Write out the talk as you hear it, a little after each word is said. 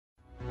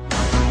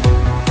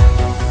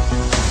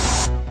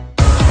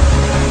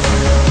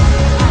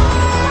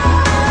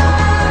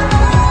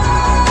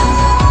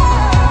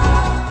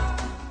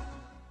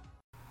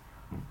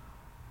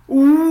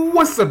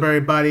What's up,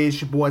 everybody? It's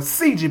your boy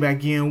CJ back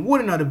again with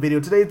another video.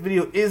 Today's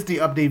video is the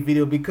update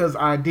video because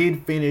I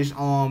did finish the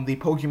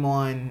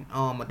Pokemon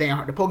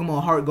the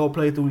Pokemon Heart Gold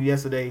playthrough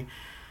yesterday.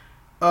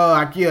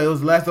 It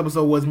was the last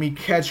episode was me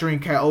capturing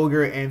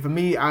Kyogre, and for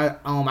me, I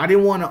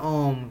didn't want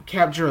to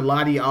capture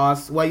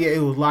Latios. Well, yeah, it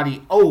was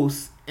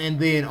Latios, and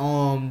then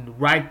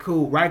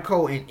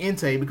Raikou and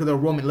Entei because they're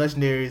Roman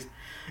legendaries,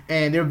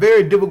 and they're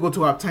very difficult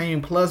to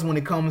obtain. Plus, when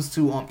it comes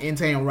to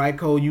Entei and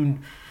Raikou,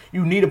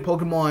 you need a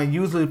Pokemon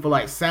usually for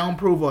like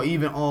soundproof or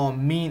even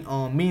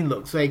mean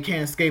look, so they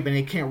can't escape and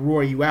they can't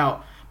roar you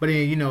out. But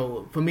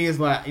then, for me it's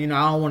like, I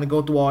don't want to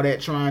go through all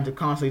that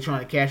constantly trying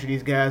to capture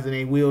these guys and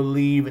they will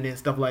leave and then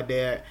stuff like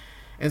that.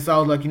 And so I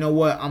was like, you know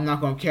what, I'm not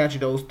going to capture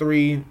those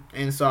three.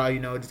 And so,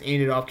 just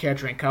ended off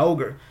capturing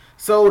Kyogre.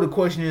 So the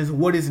question is,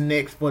 what is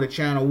next for the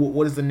channel?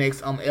 What is the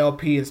next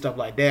LP and stuff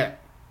like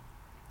that?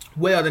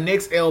 Well, the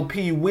next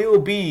LP will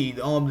be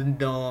the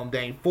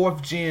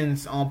 4th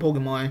gens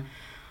Pokemon.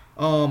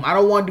 I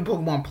don't want to do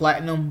Pokemon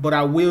Platinum, but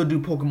I will do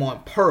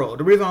Pokemon Pearl.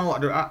 The reason why I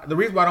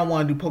don't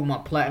want to do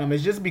Pokemon Platinum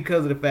is just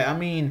because of the fact,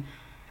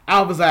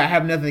 obviously I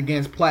have nothing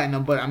against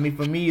Platinum, but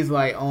for me it's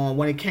like,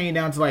 when it came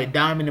down to like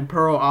Diamond and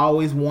Pearl, I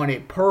always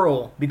wanted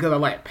Pearl because I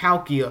like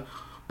Palkia.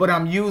 But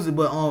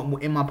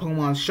in my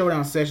Pokemon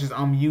Showdown sessions,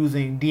 I'm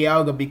using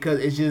Dialga because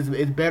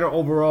it's better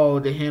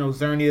overall to handle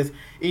Xerneas,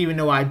 even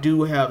though I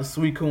do have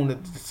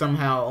Suicune to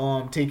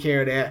somehow take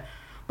care of that.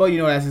 But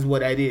that's just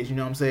what that is, you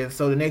know what I'm saying?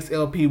 So the next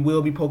LP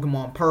will be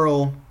Pokemon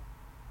Pearl.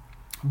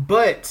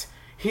 But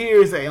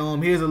here's a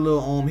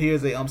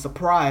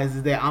surprise,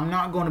 is that I'm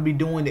not going to be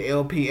doing the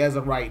LP as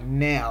of right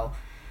now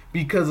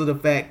because of the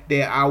fact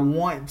that I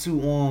want to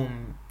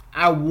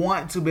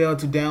be able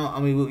to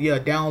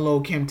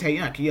download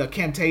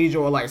Camtasia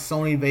or like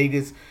Sony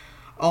Vegas,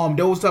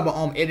 those type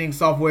of editing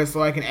software,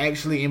 so I can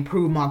actually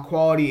improve my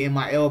quality in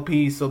my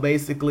LP. So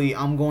basically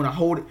I'm going to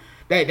hold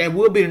that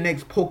will be the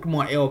next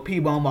Pokemon LP,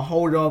 but I'm gonna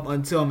hold it off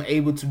until I'm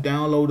able to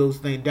download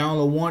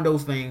one of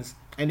those things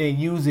and then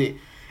use it.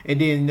 And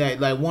then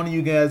like one of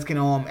you guys can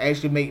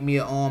actually make me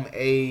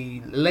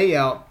a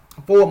layout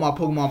for my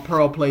Pokemon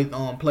Pearl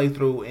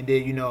playthrough, and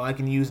then I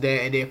can use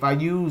that. And then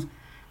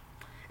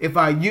if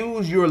I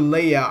use your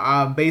layout,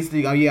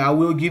 I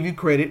will give you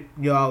credit.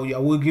 I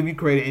will give you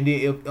credit. And then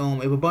if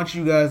a bunch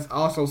of you guys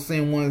also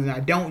send ones and I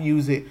don't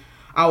use it,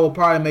 I will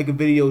probably make a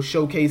video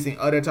showcasing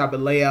other type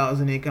of layouts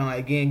and then kind of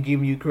again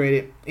giving you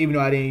credit even though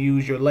I didn't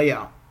use your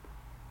layout.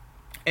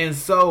 And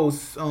so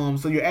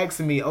you're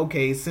asking me,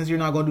 okay, since you're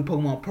not going to do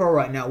Pokemon Pearl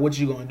right now, what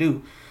you going to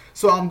do?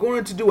 So I'm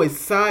going to do a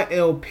side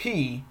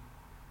LP,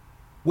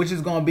 which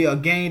is going to be a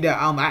game that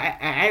I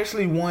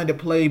actually wanted to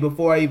play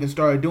before I even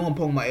started doing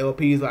Pokemon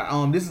LPs.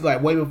 Like this is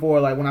like way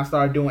before like when I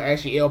started doing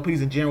actually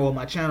LPs in general on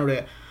my channel,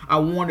 that I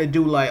wanted to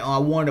do I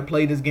wanted to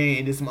play this game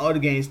and do some other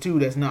games too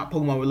that's not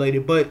Pokemon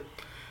related. But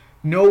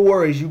no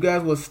worries, you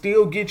guys will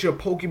still get your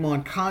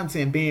Pokemon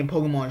content being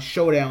Pokemon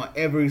Showdown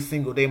every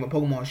single day. My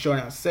Pokemon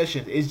Showdown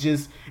sessions. It's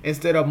just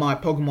instead of my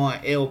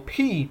Pokemon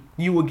LP,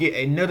 you will get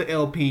another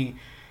LP,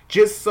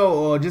 just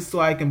so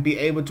I can be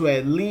able to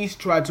at least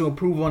try to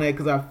improve on it.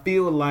 Because I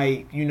feel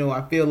like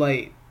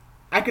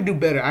I could do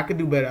better.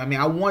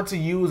 I want to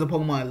use a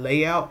Pokemon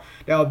layout.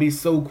 That would be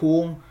so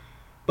cool.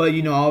 But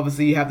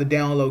obviously you have to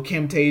download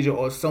Camtasia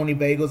or Sony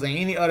Vegas and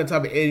any other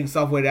type of editing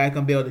software that I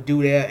can be able to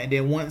do that. And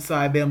then once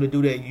I be able to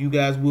do that, you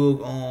guys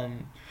will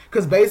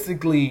because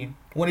basically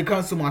when it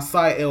comes to my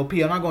side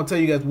LP, I'm not gonna tell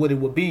you guys what it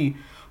would be,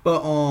 but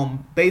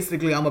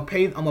basically I'm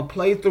gonna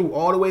play through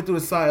all the way through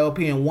the side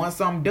LP, and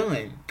once I'm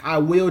done, I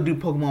will do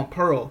Pokemon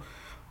Pearl.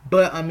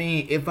 But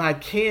if I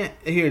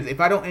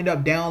don't end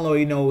up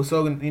downloading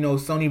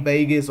Sony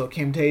Vegas or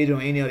Camtasia or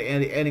any other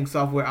editing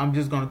software, I'm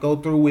just gonna go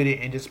through with it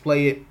and just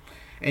play it.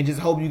 And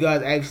just hope you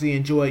guys actually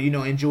enjoy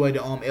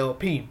the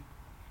LP.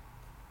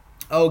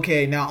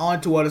 Okay, now on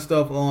to other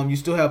stuff. You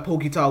still have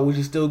PokeTalk, which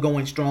is still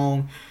going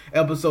strong.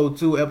 Episode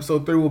 2,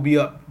 Episode 3 will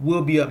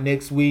be up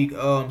next week.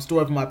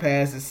 Story from my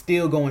past is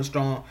still going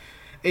strong.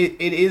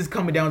 It is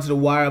coming down to the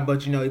wire,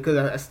 but because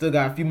I still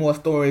got a few more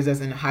stories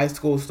that's in high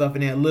school stuff,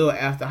 and then a little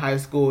after high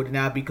school, then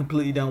I'll be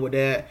completely done with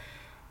that.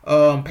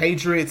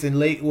 Patriots and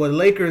the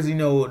Lakers,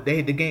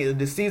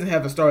 the season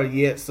haven't started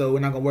yet, so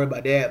we're not gonna worry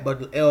about that. But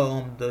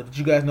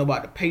you guys know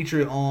about the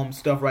Patriot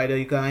stuff right there,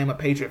 because I am a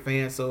Patriot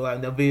fan, so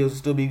the videos will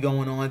still be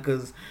going on,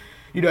 because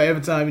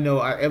every time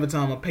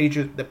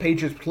the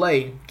Patriots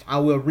play, I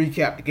will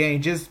recap the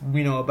game, just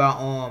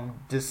about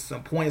just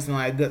some points and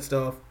all that good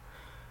stuff.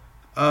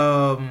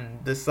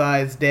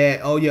 Besides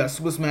that,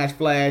 Super Smash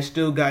Flash,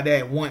 still got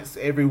that once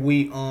every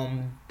week.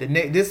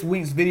 This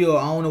week's video,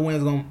 I don't know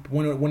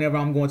whenever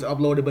I'm going to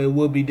upload it, but it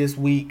will be this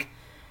week.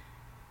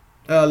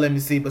 Let me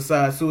see.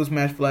 Besides Super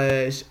Smash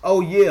Flash,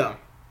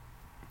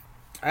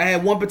 I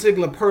had one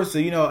particular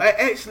person.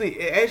 Actually,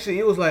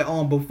 it was like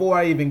before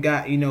I even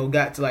got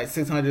to like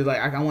 600, like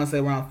I want to say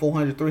around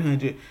 400,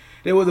 300.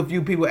 There was a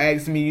few people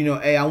asking me,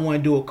 hey, I want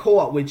to do a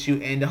co-op with you,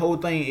 and the whole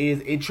thing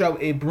is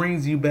it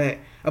brings you back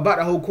about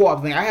the whole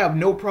co-op thing. I have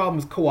no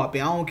problems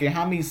co-oping. I don't care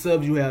how many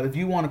subs you have. If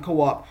you want to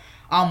co-op,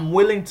 I'm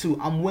willing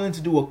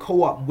to do a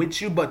co-op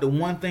with you, but the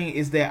one thing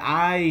is that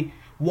I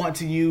want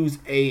to use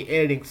a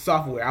editing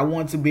software. I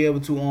want to be able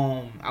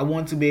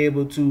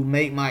to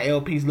make my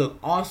LPs look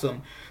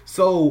awesome.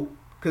 So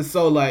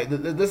like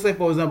let's say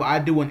for example I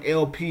do an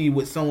LP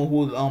with someone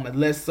who's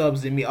less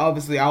subs than me.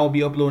 Obviously I will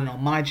be uploading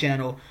on my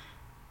channel.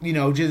 You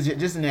know, just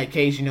in that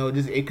case, you know,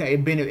 just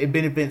it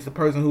benefits the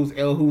person who's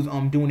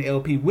doing the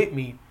LP with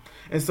me.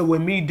 And so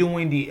with me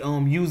doing the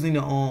using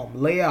the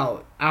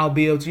layout, I'll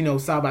be able to, you know,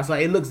 side by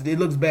side. It looks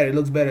better. It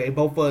looks better. If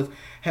both of us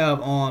have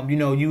you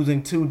know,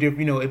 using two different,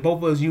 you know, if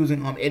both of us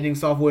using editing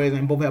softwares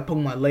and both have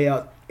Pokemon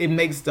layouts, it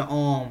makes the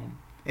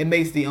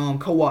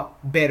co-op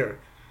better.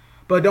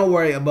 But don't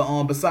worry.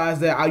 But besides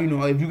that, you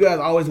know, if you guys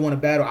always want to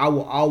battle, I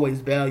will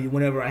always battle you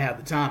whenever I have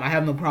the time. I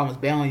have no problems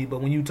battling you.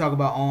 But when you talk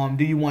about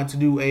do you want to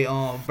do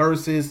a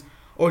versus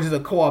or just a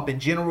co-op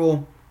in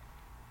general,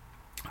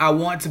 I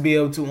want to be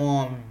able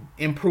to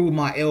improve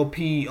my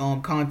LP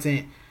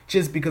content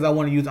just because I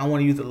want to use the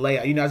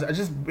layout. You know, I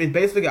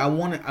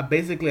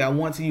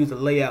want to use a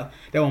layout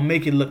that will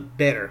make it look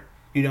better.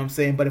 You know what I'm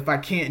saying? But if I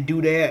can't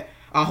do that,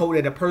 I hope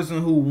that the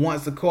person who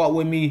wants to co-op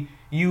with me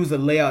use a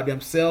layout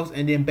themselves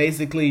and then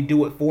basically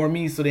do it for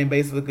me. So then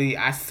basically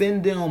I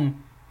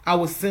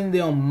will send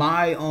them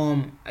my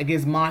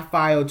my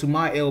file to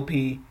my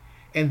LP.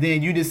 And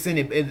then you just send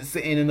it,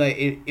 and like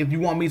if you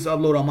want me to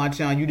upload on my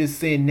channel, you just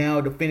send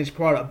now the finished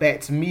product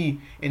back to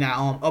me, and I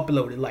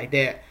upload it like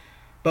that.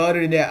 But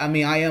other than that, I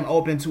mean, I am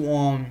open to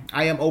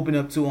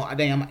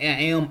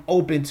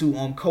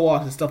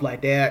co-ops and stuff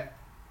like that.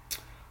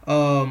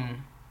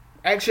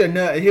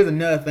 Actually, here's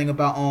another thing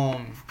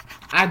about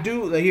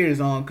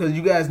because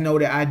you guys know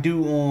that I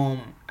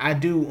do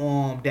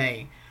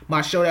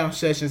my showdown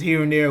sessions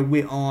here and there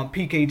with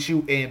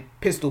Pikachu and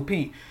Pistol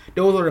Pete.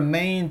 Those are the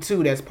main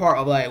two that's part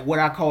of like what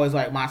I call is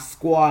like my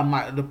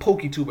squad, the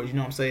PokeTubers, you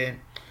know what I'm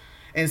saying?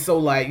 And so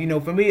like, you know,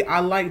 for me,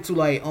 I like to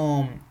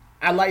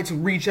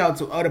reach out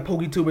to other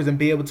PokeTubers and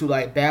be able to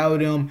like battle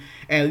them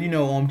and, you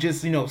know,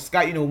 just, you know,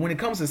 Skype, you know, when it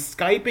comes to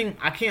Skyping,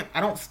 I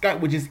don't Skype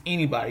with just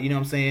anybody, you know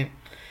what I'm saying?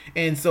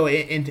 And so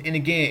and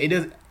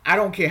again, I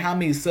don't care how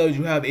many subs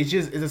you have. It's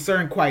a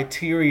certain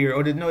criteria,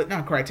 or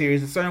not criteria.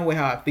 It's a certain way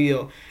how I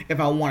feel if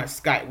I want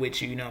to Skype with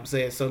you. You know what I'm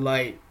saying? So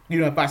like, you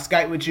know, if I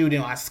Skype with you,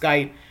 then I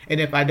Skype, and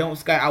if I don't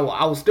Skype, I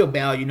will still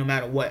battle you no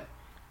matter what.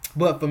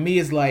 But for me,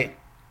 it's like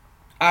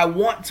I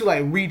want to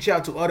like reach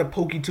out to other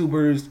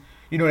PokeTubers,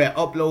 you know, that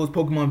uploads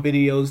Pokemon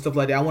videos, stuff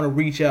like that. I want to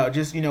reach out,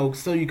 just, you know,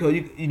 so you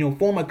know,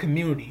 form a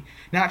community.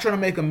 Not trying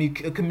to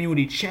make a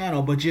community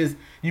channel, but just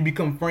you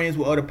become friends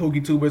with other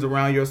PokeTubers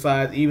around your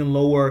size, even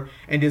lower,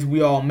 and just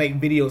we all make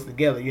videos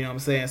together. You know what I'm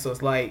saying? So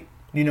it's like,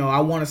 you know,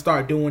 I want to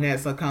start doing that.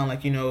 So kind of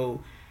like, you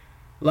know,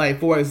 like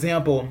for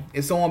example,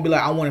 if someone be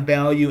like, I want to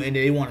battle you, and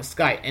they want to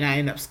Skype, and I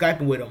end up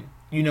Skyping with them.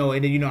 You know,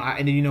 and then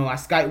I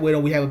Skype with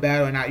them, we have a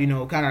battle, and you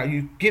know, kind of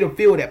you get a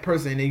feel of that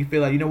person, and then you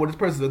feel like, you know what, this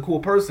person's a cool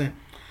person.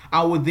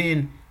 I would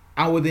then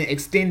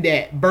extend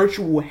that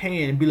virtual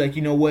hand and be like,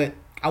 you know what,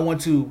 I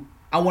want to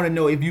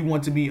know if you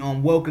want to be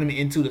welcoming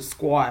into the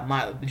squad,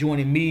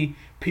 joining me,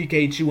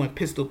 Pikachu, and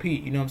Pistol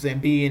Pete. You know what I'm saying?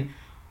 Being,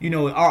 you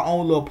know, our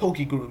own little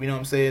Poke group. You know what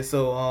I'm saying?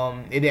 So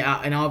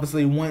and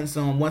obviously once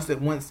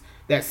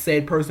that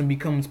said person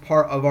becomes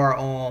part of our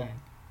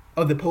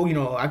of the Poke, you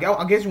know, I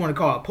guess you want to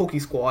call it a Poke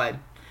Squad,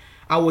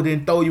 I will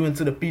then throw you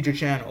into the feature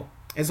channel.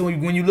 And so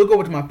when you look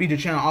over to my feature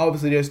channel,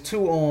 obviously there's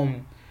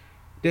two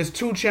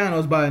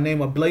channels by the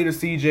name of Blader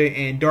CJ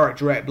and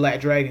Black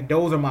Dragon.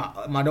 Those are my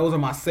other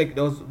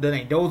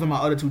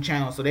two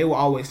channels, so they will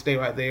always stay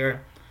right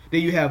there.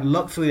 Then you have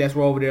Luxley that's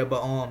over there,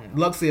 but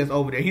Luxley that's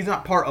over there. He's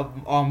not part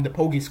of the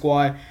Poke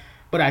Squad,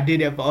 but I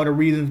did that for other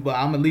reasons, but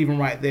I'm gonna leave him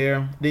right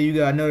there. Then you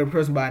got another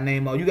person by the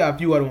name of, you got a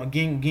few other ones,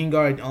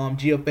 Gengar,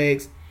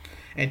 GFX,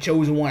 and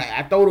Chosen One.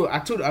 I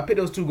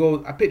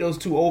picked those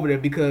two over there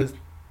because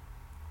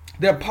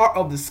they're part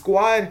of the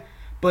squad.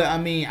 But I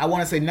mean, I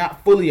want to say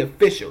not fully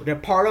official. They're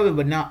part of it,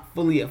 but not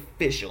fully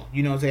official.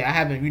 You know what I'm saying? I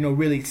haven't, you know,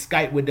 really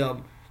Skyped with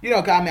them. You know,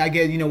 I mean, I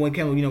guess, you know, when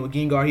Kevin, you know, with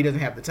Gengar, he doesn't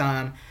have the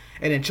time.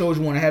 And then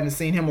Chosen One, I haven't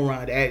seen him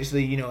around to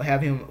actually, you know,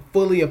 have him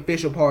fully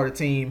official part of the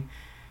team.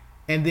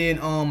 And then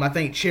I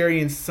think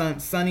Cherry and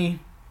Sunny,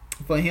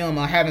 for him,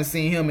 I haven't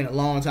seen him in a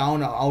long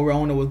time. I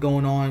don't know what's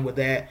going on with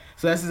that.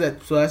 So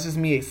that's just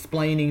me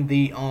explaining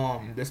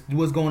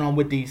what's going on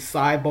with the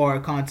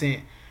sidebar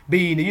content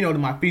being, you know,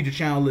 my feature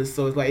channel list.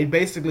 So it's like,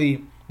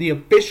 basically the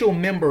official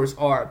members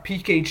are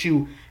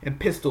Pikachu and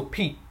Pistol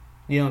Pete.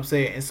 You know what I'm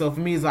saying? And so for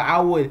me, it's like I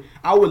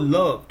would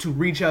love to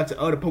reach out to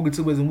other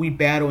PokeTubers and we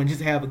battle and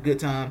just have a good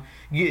time,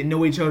 get to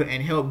know each other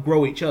and help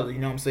grow each other. You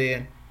know what I'm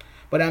saying?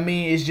 But I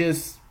mean, it's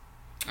just,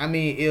 I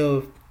mean,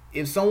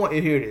 if someone,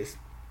 here it is.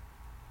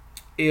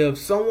 If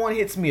someone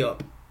hits me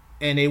up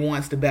and they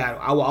wants to battle,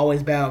 I will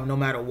always battle no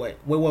matter what.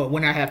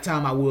 When I have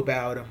time, I will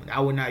battle them.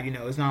 I will not, you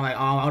know, it's not like,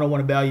 oh, I don't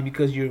want to battle you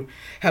because you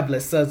have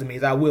less subs than me.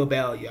 I will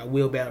battle you. I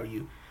will battle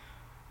you.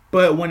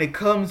 But when it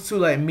comes to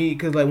like me,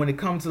 because like when it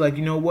comes to like,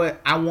 you know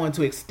what, I want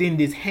to extend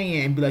this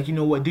hand and be like, you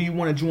know what, do you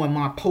want to join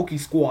my Poke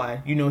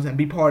Squad? You know what I'm saying?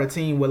 Be part of the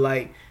team with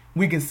like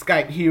we can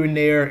Skype here and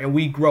there and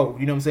we grow.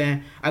 You know what I'm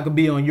saying? I could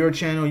be on your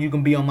channel, you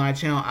can be on my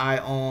channel. I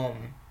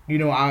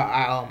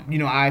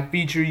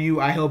feature you,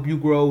 I help you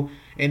grow,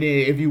 and then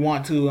if you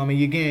want to, I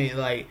mean, again,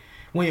 like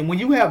when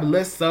you have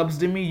less subs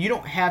than me, you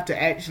don't have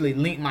to actually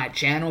link my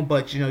channel,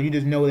 but you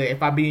just know that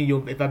if I be in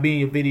your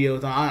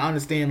videos, I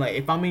understand, like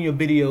if I'm in your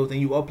videos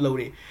and you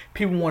upload it,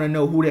 people want to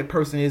know who that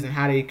person is and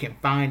how they can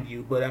find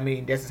you. But I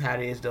mean, that's just how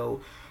it is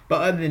though.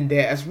 But other than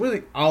that, that's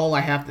really all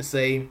I have to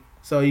say.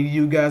 So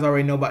you guys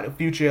already know about the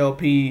future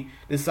LP.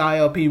 The side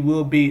LP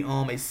will be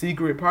a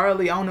secret.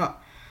 Probably, I don't know.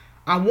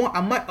 I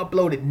might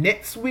upload it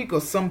next week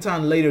or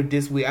sometime later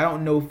this week. I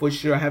don't know for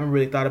sure. I haven't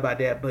really thought about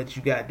that. But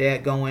you got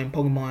that going.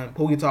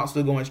 Poketalk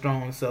still going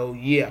strong. So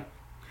yeah.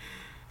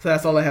 So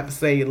that's all I have to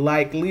say.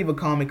 Like, leave a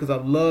comment because I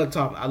love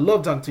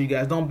talking to you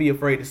guys. Don't be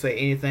afraid to say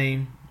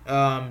anything.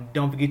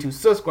 Don't forget to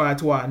subscribe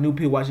to our new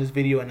people watch this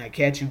video, and I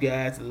catch you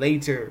guys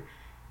later.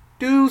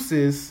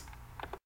 Deuces.